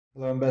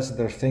Hello,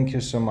 Ambassador. Thank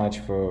you so much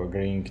for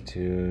agreeing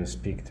to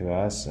speak to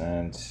us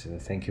and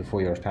thank you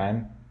for your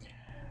time.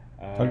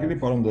 Հարգելի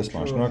պարոն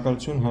դեսպան,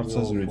 շնորհակալություն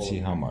հարցազրույցի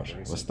համար։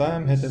 Վստահ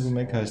եմ հետևում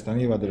եք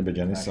Հայաստանի եւ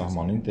Ադրբեջանի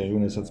սահմանին տեղի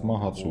ունեցած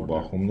մահացու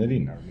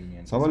բախումներին։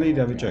 Ցավալի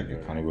իրավիճակ է,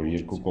 քանի որ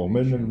երկու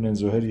կողմերն ունեն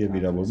զոհեր եւ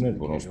վիրավորներ,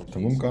 որոնց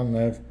թվում կան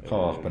նաեւ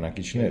խաղաղ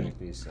բնակիչներ։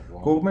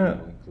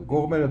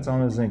 Կողմերը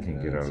ծանր զենք են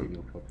կիրառել։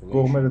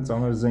 Կողմերը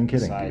ծանր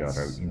զենքեր են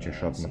կիրառել, ինչը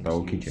շատ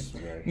մտահոգիչ է։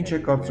 Ինչ է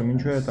կարծում,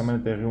 ինչու է այդ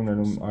ամենը տեղի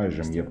ունենում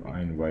այժմ եւ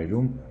այն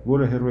վայրում,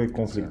 որը հեռու է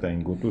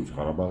կոնֆլիկտային գոտուց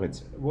Ղարաբաղից։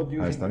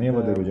 Հայաստանի եւ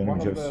Ադրբեջանի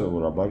միջև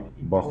սովորաբար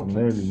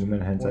բախումները լինում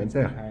են հենց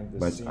այնտեղ,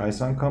 բայց այս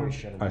անգամ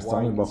այս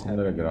ծանր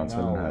բախումները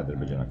գրանցվել են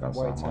հայ-ադրբեջանական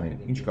սահմանին։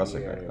 Ինչ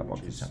կասեք այդ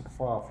կապակցությամբ։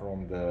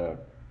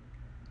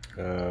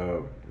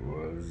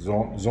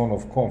 Zone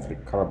of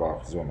conflict,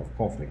 Karabakh zone of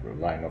conflict,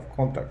 line of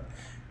contact.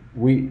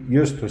 We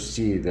used to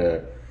see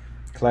the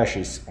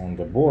clashes on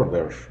the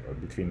border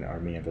between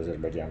Armenia and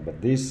Azerbaijan,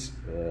 but this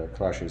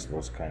clashes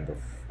was kind of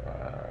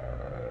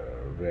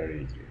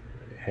very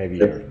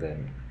heavier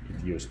than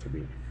it used to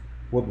be.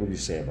 What would you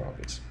say about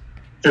this?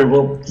 Sure.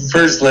 Well,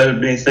 first, let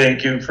me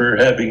thank you for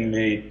having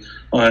me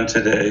on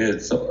today.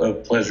 It's a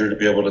pleasure to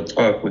be able to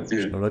talk with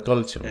you.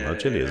 Շնորհակալություն,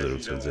 հաճելի է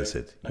զրուցել ձեզ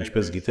հետ։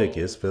 Ինչպես գիտեք,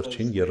 ես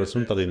վերջին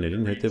 30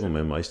 տարիներին հետևում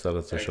եմ այս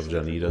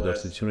տարածաշրջանի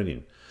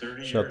իրադարձություններին։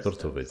 Շատ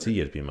վրդովվեցի,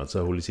 երբ իմացա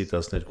հուլիսի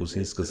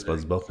 12-ին սկսված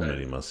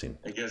բախումների մասին։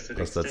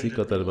 Փաստացի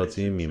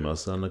կատարվածի մի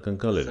մասը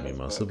անակնկալ էր, մի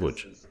մասը ոչ։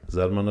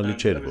 Զարմանալի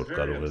չէր, որ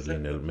կարող էր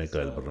լինել մեկ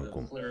այլ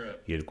բռնկում։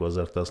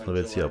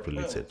 2016-ի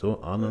ապրիլից հետո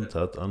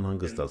անընդհատ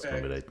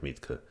անհանգստացնում էր այդ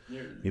միտքը։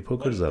 Մի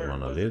փոքր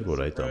զարմանալի էր,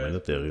 որ այդ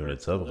ամենը տեղի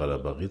ունեցավ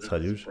Ղարաբաղից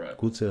 100,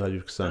 գուցե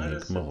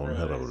 125 մղոն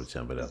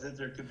հեռավորության վրա։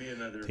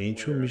 Թե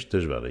ինչու միշտ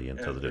դժվար է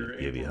ենթադրել,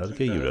 եւ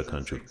իհարկե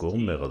յուրաքանչյուր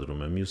կողմ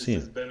մեղադրում է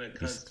մյուսին,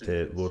 իսկ թե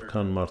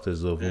որքան մարդ է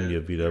զոհվում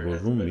եւ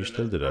վիրավորվում, միշտ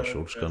էլ դրա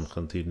շուրջ կան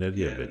խնդիրներ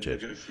եւ վեճեր,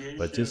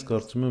 բայց ես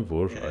կարծում եմ,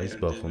 որ այս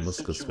բախումը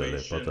սկսվել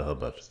է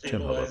պատահաբար։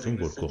 Չեմ հավատում,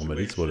 որ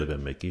կողմերից որևէ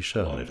մեկի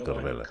շահն էր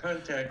կռվել։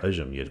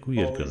 Այժմ երկու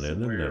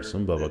երկրներն էլ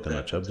ներսում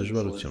բավականաչափ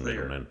դժվարություններ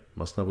ունեն,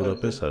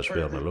 մասնավորապես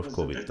հաշվի առնելով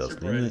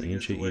COVID-19-ը,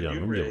 ինչը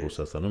Իրանում եւ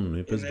Ռուսաստանում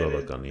նույնպես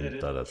բավականին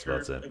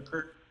տարածված է։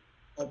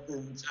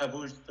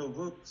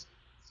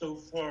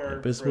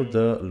 Այնպես որ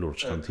դա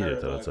լուրջ խնդիր է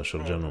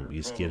տարածաշրջանում,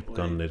 իսկ երբ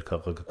կան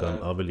ներքաղաքական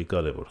ավելի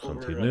կարևոր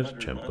խնդիրներ,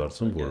 չեմ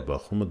կարծում, որ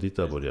բախումը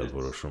դիտավորյալ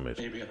որոշում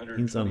էր։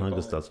 Ինձ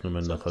անհանգստացնում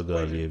են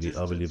նախագահ Ալիևի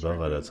ավելի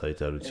վաղ արած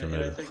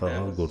հայտարարությունները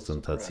խաղաղ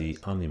գործընթացի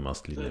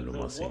անիմաստ լինելու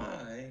մասին։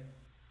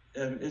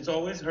 It's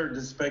always hard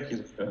to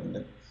speculate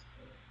on it.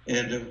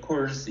 And of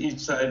course, each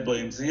side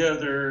blames the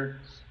other,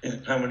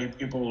 and how many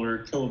people are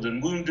killed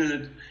and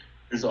wounded.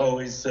 There's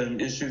always some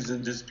issues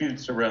and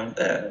disputes around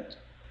that.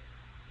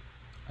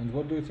 And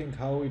what do you think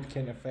how it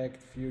can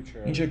affect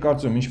future? Ինչ է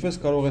կարծում, ինչպես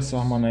կարող է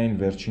սահմանային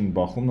վերջին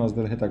բախումն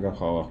ազդել հետագա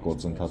խաղաղ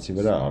գործընթացի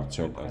վրա,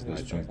 արդյոք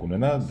ազդեցություն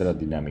կունենա դրա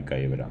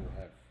դինամիկայի վրա։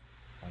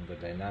 On the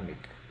dynamic.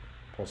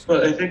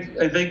 Well,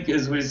 I think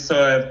as we saw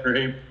after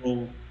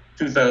April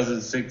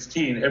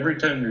 2016, every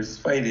time there's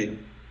fighting,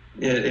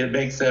 it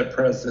makes that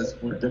process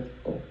more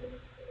difficult.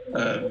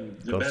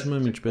 Կարծում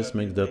եմ, ինչպես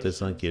մենք դա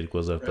տեսանք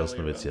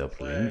 2016-ի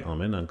ապրիլին,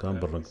 ամեն անգամ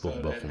բռնկվող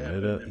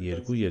բախումները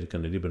երկու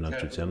երկրների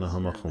բնակչությանը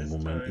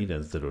համախմբում են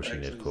իրենց դրոշի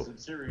ներքո։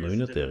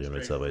 Նույնը տեղի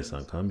ունեցավ այս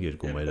անգամ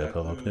երկու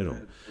մայրաքաղաքներում։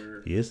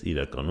 Ես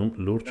իրականում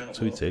լուրջ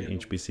ցույցեր,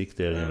 ինչպիսիք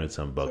տեղի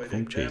ունեցան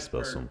Բաքվում, չէի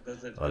սպասում։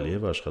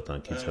 Ալիևը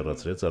աշխատանքից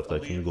հեռացրեց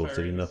արտաքին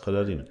գործերի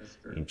նախարարին,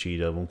 ինչի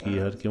իրավունքի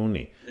իհարկե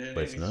ունի,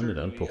 բայց նա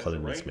նրան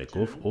փոխարինեց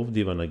մեկով, ով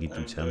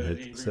դիվանագիտության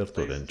հետ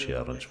սերտորեն չի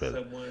առնչվել։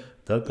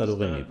 Դա կարող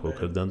է մի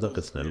փոքր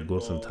դանդաղեցնել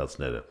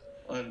գործընթացները։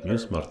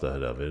 Մյուս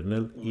մարտահրավերն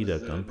էլ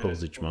իրական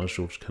փոխզիջման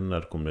շուրջ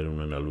քննարկումներ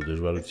ունենալու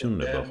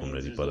դժվարությունն է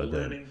բախումների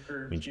պարագայում,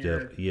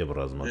 մինչդեռ եւ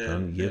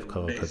ռազմական եւ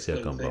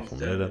քաղաքացիական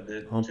բախումները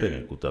ամպեր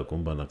են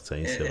կուտակում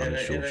բանակցային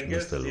սեղանի շուրջ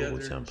նստելու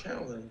ուղղությամբ։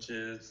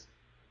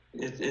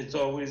 It's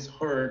always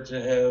hard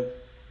to have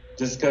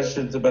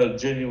discussions about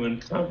genuine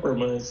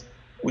compromise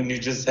when you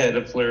just had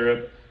a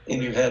flare-up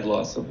and you had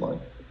loss of life.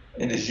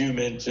 And as you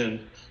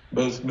mentioned,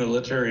 both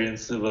military and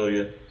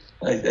civilian,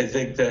 I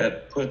think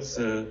that puts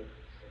a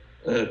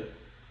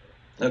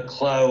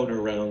cloud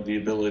around the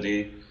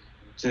ability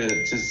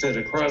to sit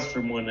across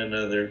from one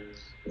another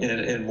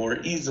and more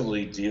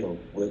easily deal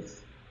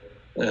with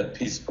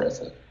peace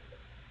process.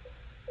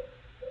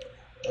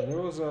 There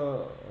was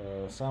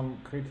some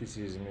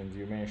criticism, and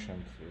you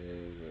mentioned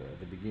at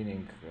the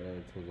beginning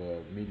to the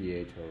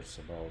mediators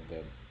about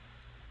the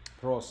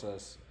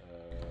process.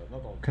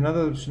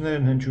 Քննադատություններ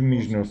են հնչում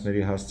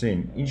միջնորդների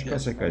հասցեին։ Ինչ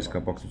կասեք այս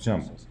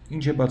կապակցությամբ։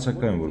 Ինչ է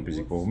բացակայում,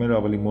 որպեսզի կողմերը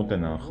ավելի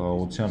մոտենան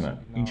խաղաղությանը,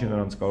 ինչը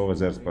նրանց կարող է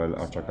զերծ բերել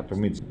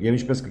առճակատումից, եւ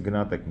ինչպես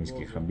կգնահատեք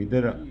Մինսկի խմբի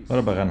դերը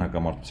Ղարաբաղյան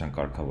հակամարտության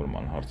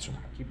կարգավորման հարցում։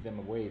 Keep them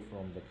away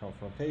from the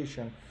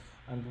confrontation.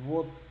 And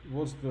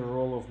what's the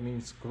role of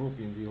Minsk group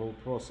in the whole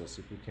process,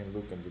 if we can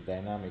look at the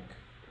dynamic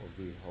of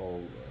the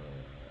whole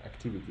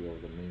activity of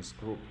the Minsk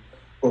group?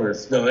 Of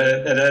course, no,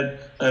 and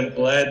I'm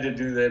glad to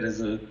do that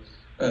as a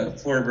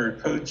former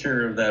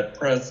co-chair of that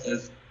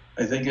process.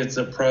 I think it's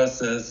a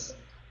process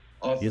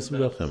Ես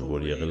ուրախ եմ,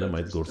 որ եղել եմ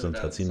այդ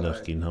գործընթացի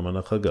նախկին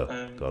համանախագահ։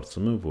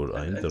 Կարծում եմ, որ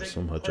այն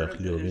դրսում հաճախ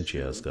լիովին չի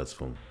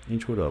հասկացվում։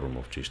 Ինչ որ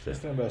առումով ճիշտ է։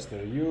 Mr.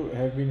 Ambassador, you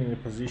have been in a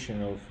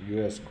position of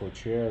US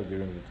co-chair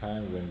during the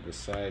time when the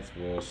site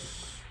was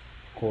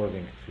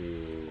according to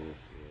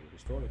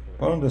historical.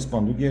 Պարոն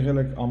դեսպան, դուք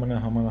եղել եք ԱՄՆ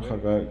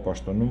համանախագահի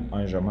պաշտոնում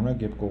այն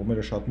ժամանակ, երբ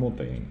կողմերը շատ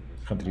մոտ էին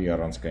խնդրի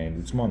առանցքային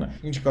լուծմանը։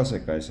 Ինչ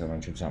կասեք այս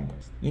առնչությամբ։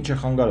 Ինչը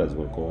խանգարեց,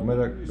 որ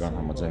կողմերը գան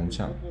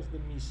համաձայնության։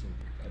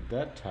 At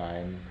that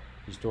time,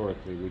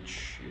 historically,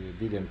 which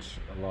didn't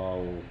allow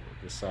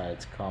the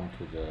sides come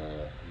to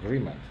the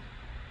agreement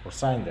or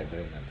sign the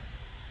agreement.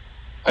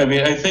 I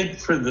mean, I think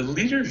for the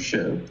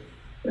leadership,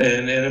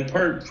 and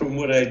apart from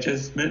what I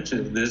just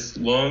mentioned, this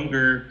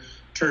longer-term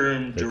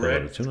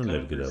Ղեկավարությունը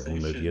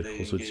ներգրավում էր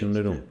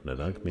երկխոսություններում,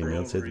 նրանք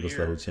միմյանց հետ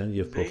վստահության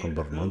և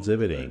փոխըմբռնման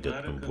ձևեր էին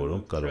գտնում,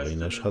 որոնք կարող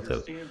էին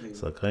աշխատել,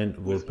 սակայն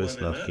որպես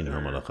նախկին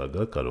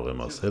համանախագահ կարող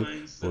եմ ասել,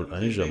 որ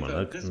այն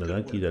ժամանակ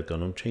նրանք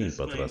իրականում չէին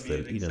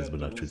պատրաստել իրենց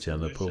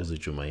բնակչությանը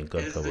փոխզիջումային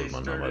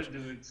կարգավորման համար,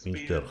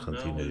 մինչդեռ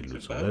խնդիրների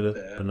լուծումները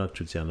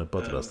բնակչությանը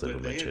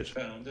պատրաստելու մեջ էր։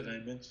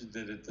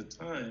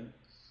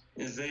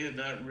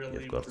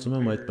 Եվ կարծում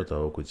եմ այդ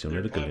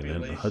մտահոգությունները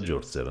կլինեն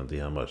հաջորդ սերնդի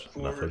համար։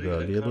 Նախագահ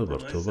Ալիևը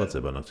վրդովված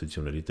է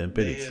բանակցությունների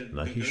տեմպերից,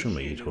 նա հիշում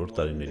է իր հոր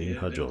տարիներին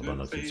հաջող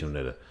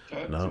բանակցությունները,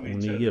 նա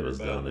ունի ևս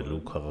դա անելու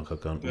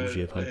քաղաքական ուժ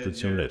և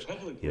հմտություններ,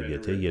 և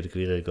եթե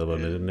երկրի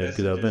ղեկավարները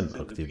ներգրավեն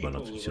ակտիվ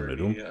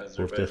բանակցություններում,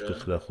 որտեղ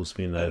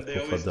կխրախուսվի նաև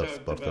փոխադարձ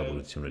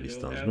պարտավորությունների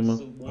ստանձնումը,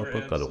 ապա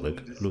կարող եք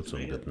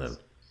լուծում գտնել։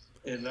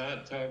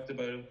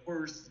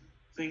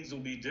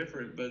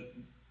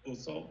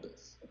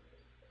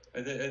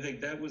 I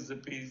think that was the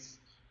piece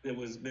that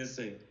was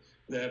missing,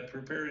 that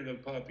preparing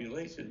of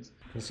populations.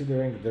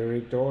 Considering the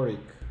rhetoric.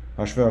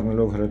 Հաշվի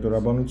առնելով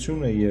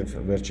հռետորաբանությունը եւ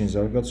վերջին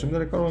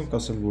զարգացումները կարող ենք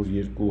ասել, որ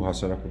երկու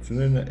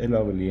հասարակություններն էլ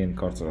ավելի են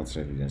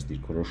կարծրացրել իրենց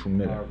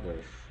դիրքորոշումները։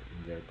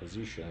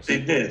 They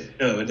did.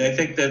 No, and I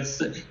think that's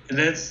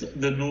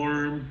the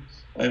norm.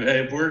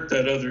 I've worked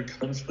at other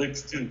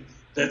conflicts too.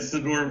 That's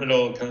the norm in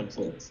all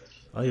conflicts.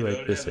 Այո,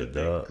 այդպես է,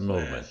 դա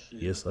նորմ է։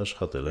 Ես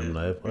աշխատել եմ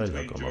նաև այլ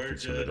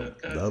հակամարտություններում։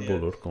 Դա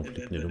բոլոր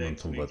կոնֆլիկտներում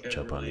ընդունված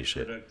չափանիշ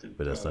է։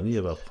 Վրաստանի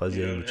եւ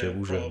Աբխազիայի միջև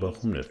ուժեղ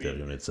բախումներ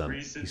տեղի ունեցան,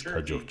 իսկ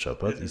հաջորդ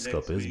շաբաթ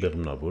իսկապես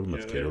բեղմնավոր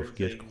մտքերով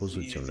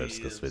երկխոսություններ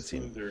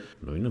սկսվեցին։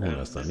 Նույնը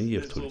Հունաստանի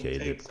եւ Թուրքիայի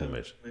դեպքում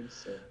էր։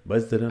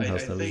 Բայց դրան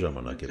հասնելու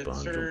ժամանակ է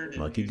պահանջում։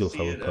 ՄԱԿ-ի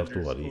գլխավոր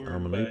քարտուղարի,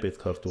 ԱՄՆ-ի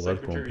պետքարտուղար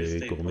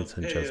Պոմպեոյի կողմից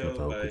հնչած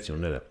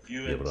մտահոգությունները,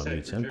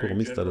 Եվրամիության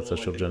կողմից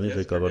տարածաշրջանի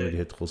ղեկավարների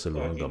հետ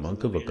խոսելու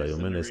հանգամանքը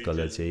վկայում են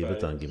էսկալացիայի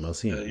վտանգի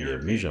մասին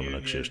եւ մի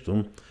ժամանակ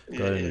շեշտում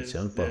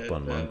կայունության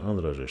պահպանման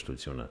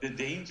անհրաժեշտությունը։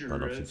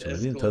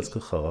 Բանակցությունների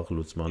ընթացքը խաղաղ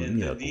լուծման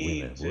միակ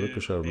ուղին է, որը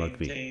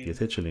կշարունակվի,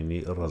 եթե չլինի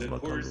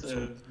ռազմական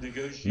լուծում։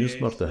 Մյուս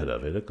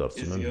մարտահրավերը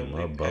կարծում եմ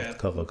հիմա բարդ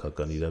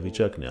քաղաքական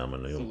իրավիճակն է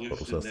ԱՄՆ-ում,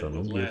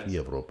 Ռուսաստանում եւ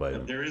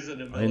Եվրոպայում։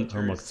 Այն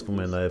համակցվում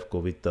է նաեւ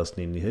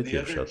COVID-19-ի հետ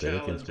եւ շատերը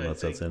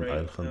կենտրոնացած են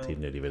այլ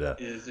խնդիրների վրա։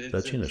 Դա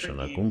չի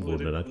նշանակում,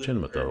 որ նրանք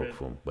չեն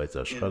մտահոգվում, բայց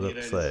աշխարհը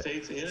սա է։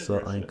 Սա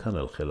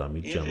այնքան էլ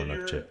խելամիտ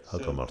ժամանակ չէ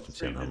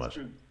հակամարտության համար։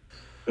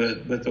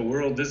 But the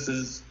world, this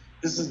is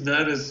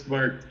not a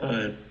smart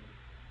time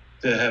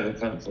to have a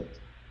conflict.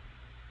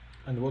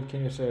 And what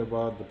can you say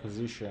about the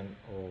position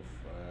of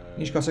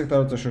Ինչ կասեք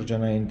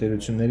տարածաշրջանային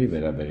ինտերությունների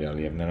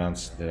վերաբերյալ եւ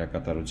նրանց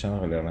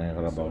դերակատարությանը Լեռնային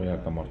Ղարաբաղի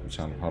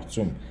հակամարտության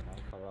հարցում։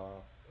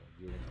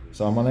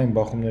 Սահմանային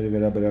բախումների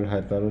վերաբերյալ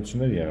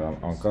հայտարարություններ եղան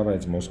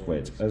Անկարայից,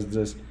 Մոսկվայից։ Ըստ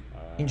ձեզ,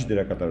 ինչ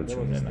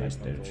դերակատարություն ունեն այս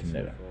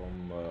տերությունները։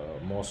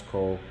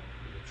 Moscow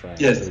trying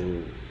Yes. to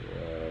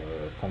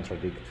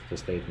contradict the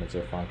statements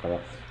of Ankara.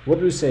 What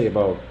do you say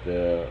about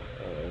the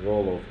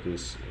role of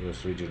these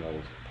regional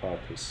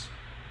parties?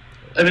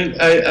 I mean,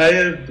 I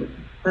have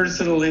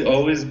personally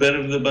always been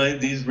of the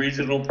mind these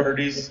regional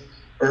parties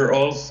are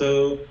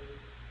also,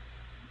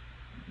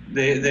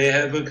 they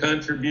have a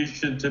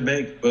contribution to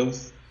make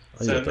both.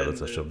 Այո,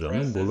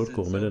 տարածաշրջանում բոլոր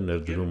կողմերը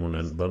ներդրում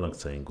ունեն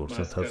բանակցային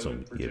գործընթացում,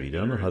 եւ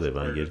Իրանը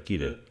հարևան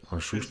երկիր է,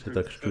 անշուշտ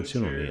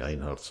հետաքրքրություն ունի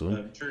այն հարցում,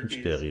 ինչ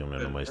տեղի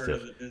ունենում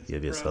այստեղ,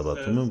 եւ ես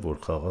հավատում եմ, որ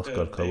խաղաղ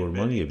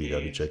կարգավորման եւ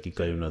իրավիճակի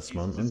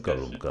կայունացման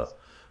ընկալում կա։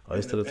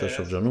 Այս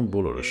տարածաշրջանում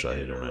բոլորը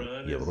շահեր ունեն,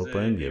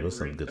 Եվրոպայում եւս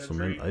ընդգծում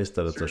են այս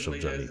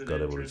տարածաշրջանի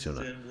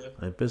կարեւորությունը,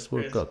 այնպես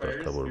որ կա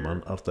կարգավորման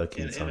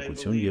արտաքին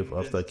ցանկություն եւ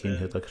արտաքին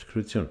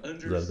հետաքրքրություն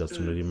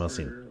զարգացումների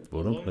մասին,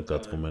 որոնք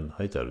նկատվում են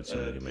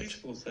հայտարարությունների մեջ։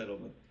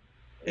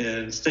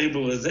 And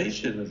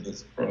stabilization of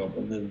this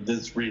problem in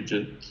this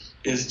region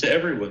is to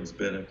everyone's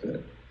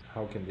benefit.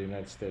 How can the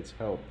United States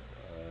help?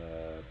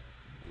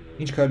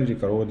 Ինչ քայլերի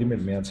կարող է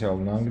դիմել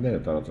Միացյալ Նահանգները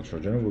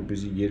տարածաշրջանում,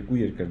 որպեսզի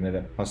երկու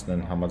երկրները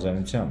հասնեն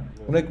համաձայնության։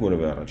 Ունեք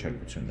որևէ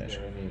առաջարկություններ։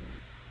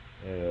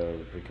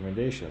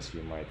 Recommendations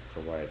you might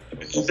provide?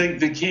 I think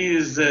the key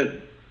is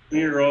that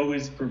we are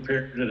always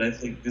prepared, and I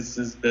think this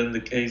has been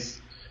the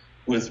case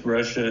with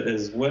Russia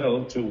as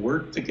well, to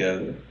work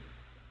together.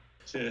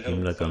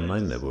 Հիմնականն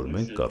այն է, որ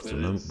մենք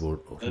կարծում եմ, որ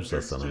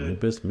Ռուսաստանը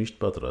նույնպես միշտ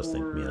պատրաստ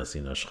ենք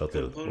միասին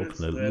աշխատել,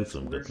 օգնել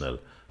լուծում գտնել,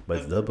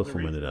 բայց դա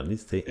բխում է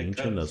նրանից, թե ինչ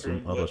են ասում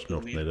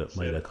առաջնորդները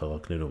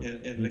մայրաքաղաքներում,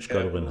 ինչ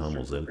կարող են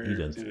համոզել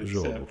իրենց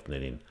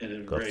ժողովուրդներին։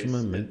 Կարծում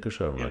եմ մենք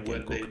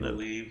կշարունակենք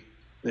օգնել։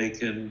 They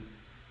can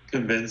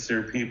convince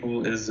their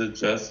people is a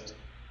just,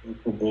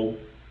 workable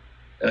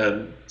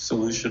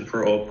solution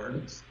for all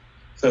parties.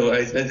 So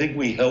I think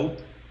we help.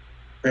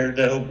 Prepare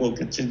to help. We'll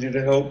continue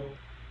to help.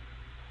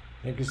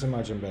 Thank you so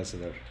much,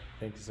 Ambassador.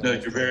 Thank you so No,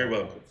 much. you're very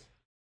welcome.